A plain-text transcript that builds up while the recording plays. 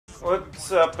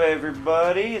What's up,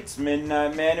 everybody? It's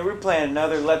Midnight Man, and we're playing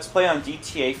another Let's Play on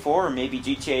GTA 4, or maybe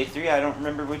GTA 3. I don't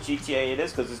remember which GTA it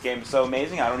is, because this game is so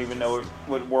amazing. I don't even know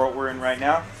what world we're in right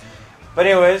now. But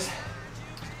anyways,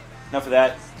 enough of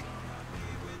that.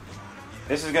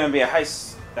 This is going to be a high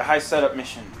setup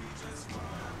mission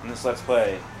on this Let's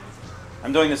Play.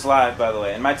 I'm doing this live, by the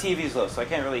way, and my TV's low, so I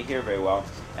can't really hear very well.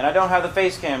 And I don't have the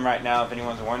face cam right now, if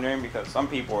anyone's wondering, because some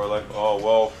people are like, oh,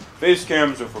 well, face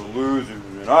cams are for losers,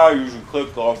 and I usually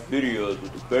click off videos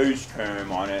with the face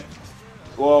cam on it.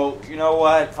 Well, you know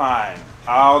what? Fine.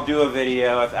 I'll do a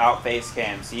video without face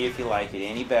cam, see if you like it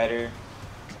any better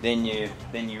than you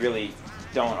really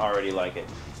don't already like it.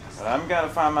 But I'm gonna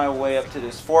find my way up to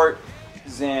this Fort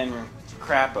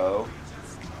Zancudo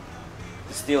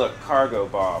to steal a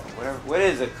Cargobob. Whatever. What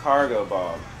is a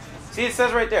Cargobob? See, it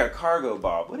says right there,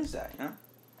 Cargobob. What is that? You know?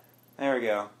 There we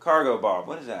go. Cargobob.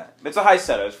 What is that? It's a high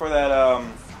setup. It's for that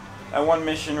that one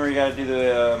mission where you gotta do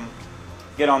the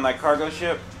get on that cargo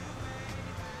ship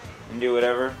and do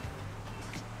whatever.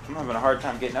 I'm having a hard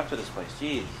time getting up to this place.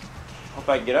 Jeez. Hope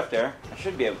I can get up there. I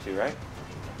should be able to, right?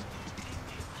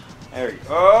 There we go.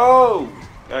 Oh!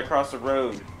 Gotta cross the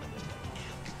road.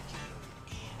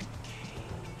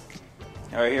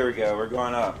 Alright, here we go. We're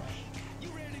going up.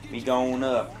 We going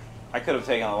up. I could have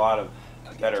taken a lot of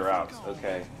better routes.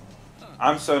 Okay.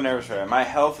 I'm so nervous right now. My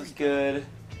health is good.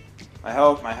 My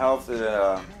health is,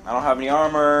 I don't have any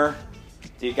armor.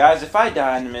 Dude, guys, if I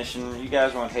die in the mission, you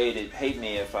guys won't hate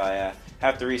me if I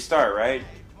have to restart, right?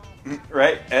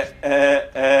 Right?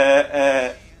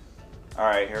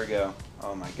 Alright, here we go.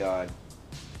 Oh my god.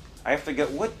 I have to go.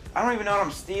 What? I don't even know what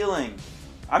I'm stealing.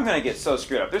 I'm gonna get so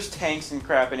screwed up. There's tanks and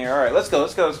crap in here. Alright, let's go,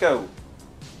 let's go, let's go.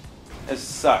 This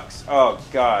sucks. Oh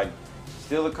god.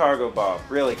 Steal a Cargobob.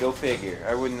 Really, go figure.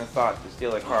 I wouldn't have thought to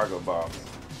steal a Cargobob.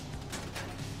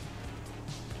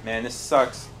 Man, this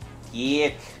sucks.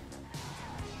 Yuck.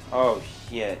 Oh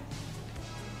shit.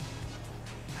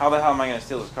 How the hell am I gonna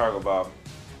steal this Cargobob?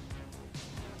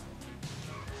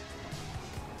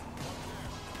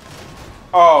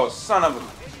 Oh, son of a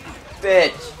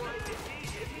bitch.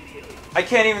 I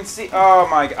can't even see. Oh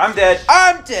my god. I'm dead.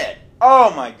 I'm dead.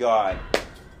 Oh my god.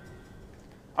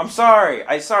 I'm sorry.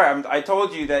 I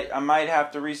told you that I might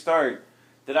have to restart.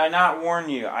 Did I not warn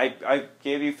you? I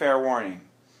gave you fair warning.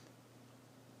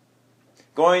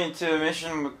 Going into a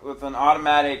mission with an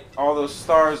automatic, all those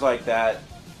stars like that,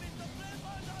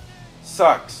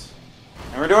 sucks.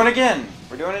 And we're doing it again.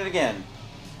 We're doing it again.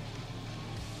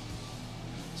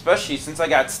 Especially since I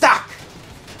got stuck.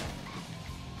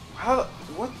 How?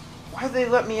 What? Why did they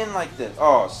let me in like this?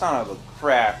 Oh, son of a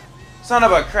crap. Son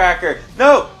of a cracker.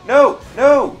 No! No!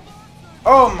 No!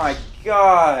 Oh my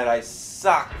god, I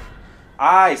suck.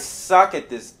 I suck at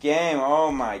this game.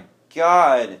 Oh my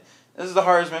god. This is the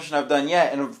hardest mission I've done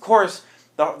yet. And of course,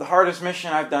 the hardest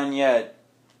mission I've done yet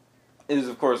is,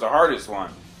 of course, the hardest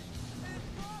one.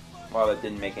 Well, that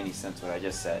didn't make any sense what I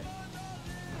just said.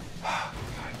 God,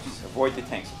 just avoid the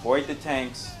tanks. Avoid the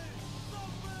tanks.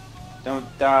 Don't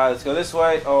die. Let's go this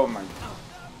way. Oh my.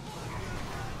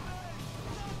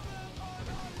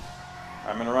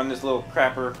 I'm gonna run this little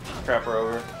crapper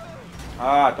over.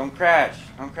 Ah, don't crash.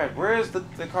 Don't crash. Where is the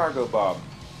Cargobob?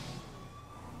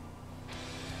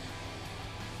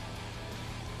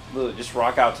 Look, just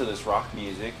rock out to this rock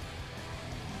music.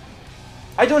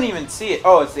 I don't even see it.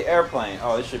 Oh, it's the airplane.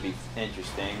 Oh, this should be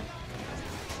interesting.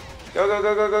 Go, go,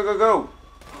 go, go, go, go, go.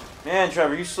 Man,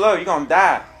 Trevor, you slow. You're gonna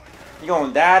die. You're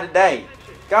gonna die today.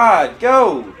 God,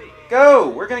 go. Go.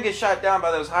 We're gonna get shot down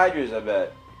by those hydras, I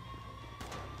bet.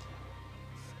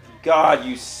 God,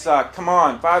 you suck. Come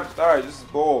on. 5 stars. This is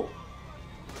bull.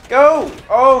 Go.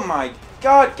 Oh my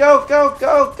god. Go, go,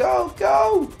 go, go,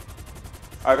 go.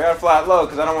 Alright, we gotta fly it low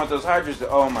because I don't want those hydras to...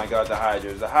 Oh my god, the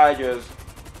hydras. The hydras.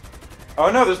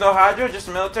 Oh no, there's no hydra? Just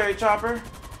a military chopper?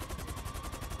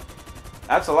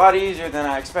 That's a lot easier than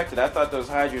I expected. I thought those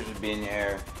hydras would be in the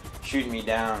air shooting me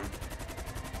down.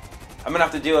 I'm gonna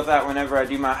have to deal with that whenever I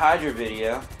do my hydra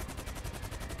video.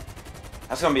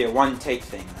 That's gonna be a one-take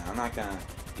thing, though. I'm not gonna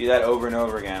do that over and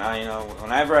over again. You know,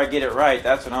 whenever I get it right,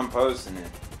 that's when I'm posting it.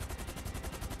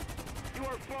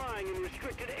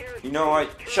 You know what?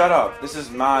 Shut up. This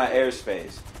is my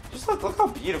airspace. Just look how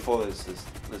beautiful this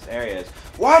area is.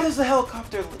 Why does the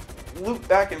helicopter loop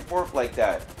back and forth like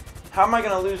that? How am I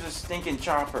gonna lose this stinking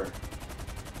chopper?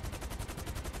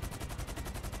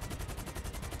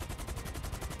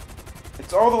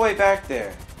 It's all the way back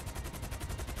there.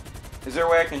 Is there a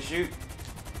way I can shoot?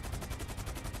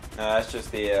 No, that's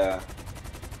just the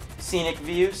scenic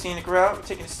view, scenic route. We're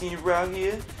taking a scenic route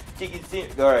here.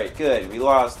 Alright, good. We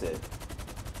lost it.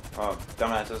 Oh,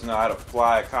 dumbass doesn't know how to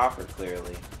fly a copter,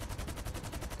 clearly.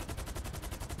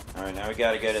 Alright, now we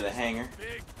gotta go to the hangar.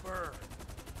 Big bird.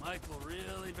 Michael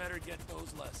really better get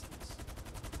those lessons.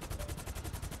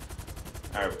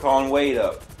 Alright, we're calling Wade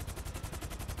up.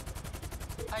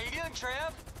 How you doing,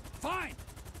 Trev? Fine.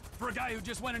 For a guy who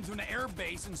just went into an air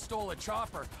base and stole a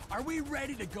chopper, are we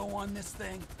ready to go on this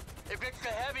thing? If it's the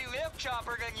heavy lift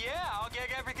chopper, then yeah, I'll get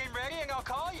everything ready and I'll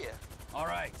call you. All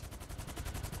right.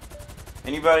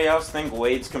 Anybody else think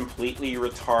Wade's completely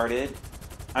retarded?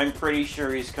 I'm pretty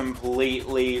sure he's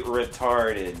completely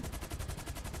retarded.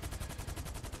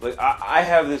 Look, I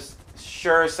have this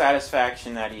sure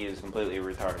satisfaction that he is completely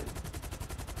retarded.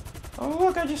 Oh,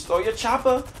 look, I just stole your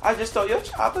chopper. I just stole your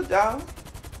chopper, dog.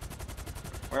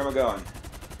 Where am I going?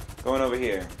 Going over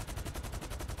here.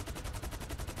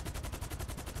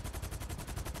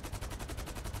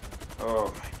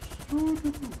 Oh, my.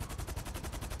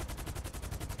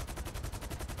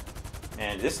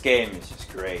 Man, this game is just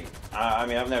great. I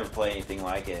mean, I've never played anything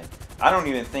like it. I don't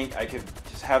even think I could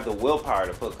just have the willpower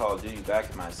to put Call of Duty back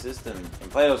in my system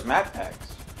and play those map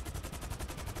packs.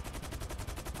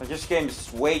 Like, this game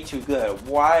is way too good.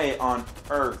 Why on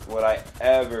earth would I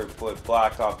ever put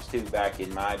Black Ops 2 back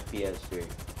in my PS3?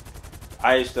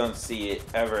 I just don't see it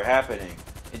ever happening.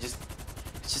 It just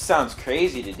sounds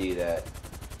crazy to do that.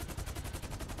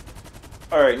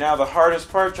 Alright, now the hardest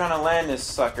part, trying to land this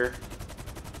sucker.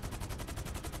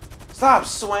 Stop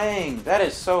swaying! That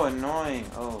is so annoying.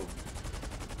 Oh.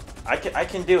 I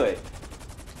can do it.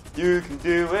 You can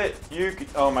do it. You can.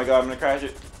 Oh my god, I'm gonna crash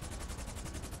it.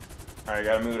 Alright,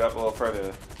 gotta move it up a little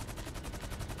further.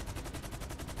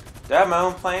 Do I have my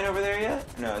own plane over there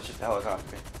yet? No, it's just a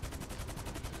helicopter.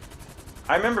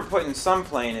 I remember putting some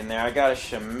plane in there. I got a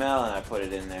Chamel and I put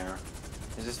it in there.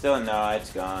 Is it still? No,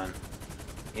 it's gone.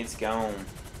 It's gone.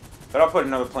 But I'll put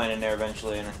another plane in there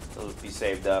eventually and it'll be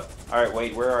saved up. Alright,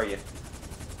 Wade, where are you?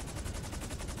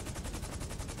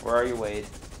 Where are you, Wade?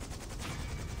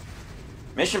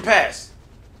 Mission pass!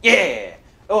 Yeah!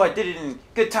 Oh, I did it in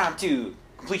good time too.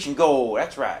 Completion goal.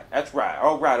 That's right. That's right.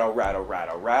 Alright, alright, alright,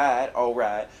 alright,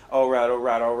 alright, alright,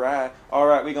 alright, alright.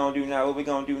 Alright, we gonna do now. What we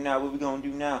gonna do now? What we gonna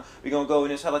do now? We gonna go in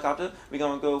this helicopter. We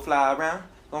gonna go fly around.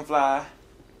 Gonna fly.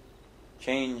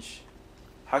 Change.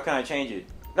 How can I change it?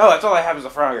 No, that's all I have is a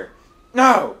Frogger.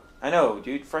 No! I know,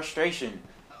 dude. Frustration.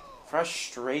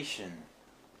 Frustration.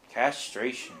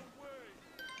 Castration.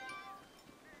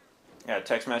 Yeah,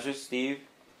 text message, Steve.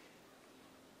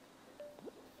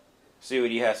 See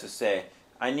what he has to say.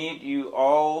 I need you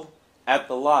all at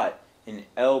the lot in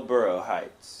El Burro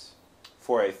Heights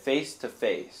for a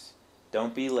face-to-face.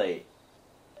 Don't be late.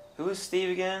 Who is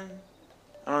Steve again?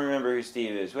 I don't remember who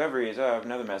Steve is. Whoever he is, oh, I have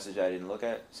another message I didn't look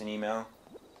at. It's an email.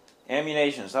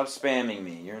 Ammunition, stop spamming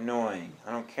me. You're annoying.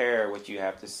 I don't care what you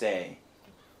have to say.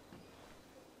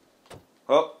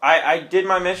 Well, I did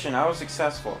my mission. I was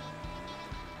successful.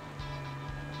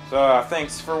 So,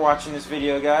 thanks for watching this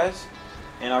video, guys.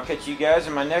 And I'll catch you guys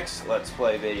in my next Let's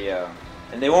Play video.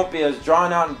 And they won't be as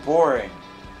drawn out and boring.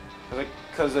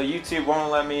 Because YouTube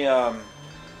won't let me,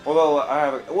 although I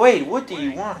have a... Wait, what do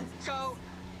you want? So,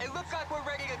 it looks like we're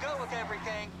ready to go with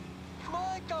everything.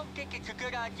 I don't think it's a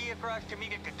good idea for us to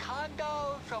meet at the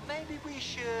condo, so maybe we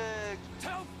should...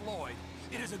 Tell Floyd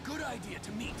it is a good idea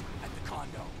to meet at the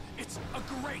condo. It's a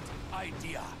great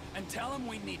idea. And tell him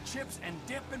we need chips and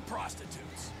dip and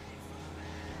prostitutes.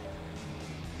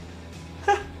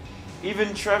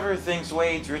 Even Trevor thinks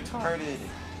Wade's retarded.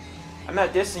 I'm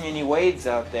not dissing any Wades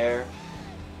out there.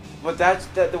 But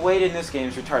the Wade in this game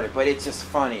is retarded. But it's just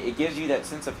funny. It gives you that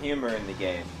sense of humor in the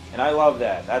game. And I love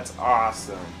that. That's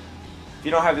awesome. If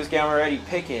you don't have this game already,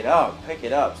 pick it up. Pick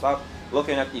it up. Stop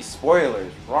looking at these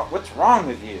spoilers. What's wrong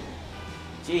with you?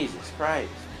 Jesus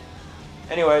Christ.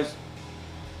 Anyways,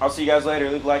 I'll see you guys later.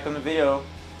 Leave a like on the video,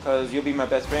 because you'll be my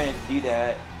best friend if you do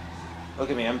that. Look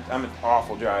at me. I'm an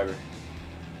awful driver.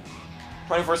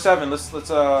 24/7.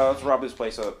 Let's rob this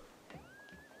place up.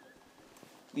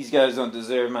 These guys don't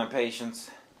deserve my patience.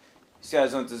 These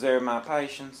guys don't deserve my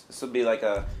patience. This will be like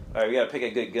a... Alright, we gotta pick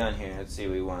a good gun here. Let's see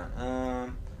what we want. I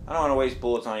don't want to waste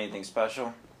bullets on anything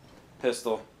special.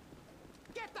 Pistol.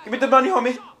 Give me the money,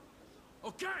 homie.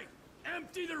 Okay,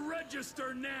 empty the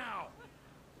register now.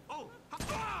 Oh,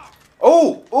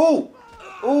 oh,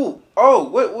 oh, oh!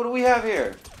 What do we have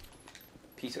here?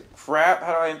 Piece of crap.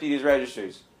 How do I empty these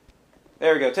registers?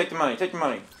 There we go. Take the money. Take the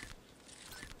money.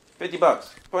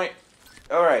 $50. 20.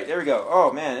 All right. There we go.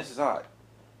 Oh man, this is hot.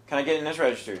 Can I get in this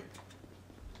register?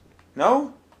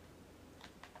 No?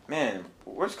 Man,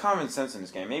 where's common sense in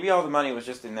this game? Maybe all the money was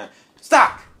just in that.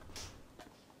 Stop!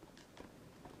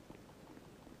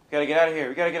 We gotta get out of here.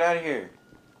 We gotta get out of here.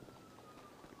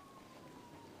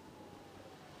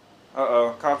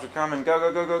 Uh-oh. Cops are coming. Go,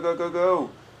 go, go, go, go, go, go.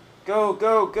 Go,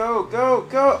 go, go, go,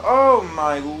 go! Oh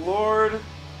my lord!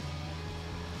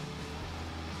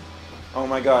 Oh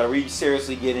my god, are we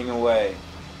seriously getting away?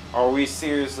 Are we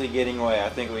seriously getting away? I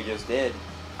think we just did.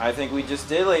 I think we just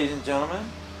did, ladies and gentlemen.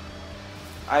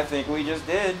 I think we just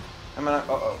did. I'm gonna...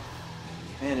 Uh-oh.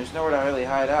 Man, there's nowhere to really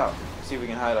hide out. Let's see if we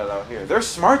can hide out here. They're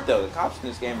smart, though. The cops in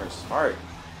this game are smart.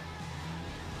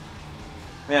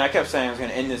 Man, I kept saying I was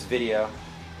going to end this video.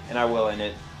 And I will end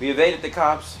it. We evaded the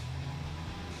cops.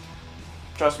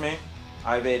 Trust me,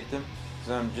 I evaded them.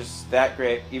 Because I'm just that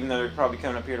great, even though they're probably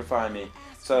coming up here to find me.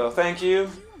 So, thank you.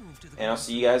 And I'll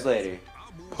see you guys later.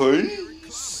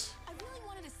 Peace.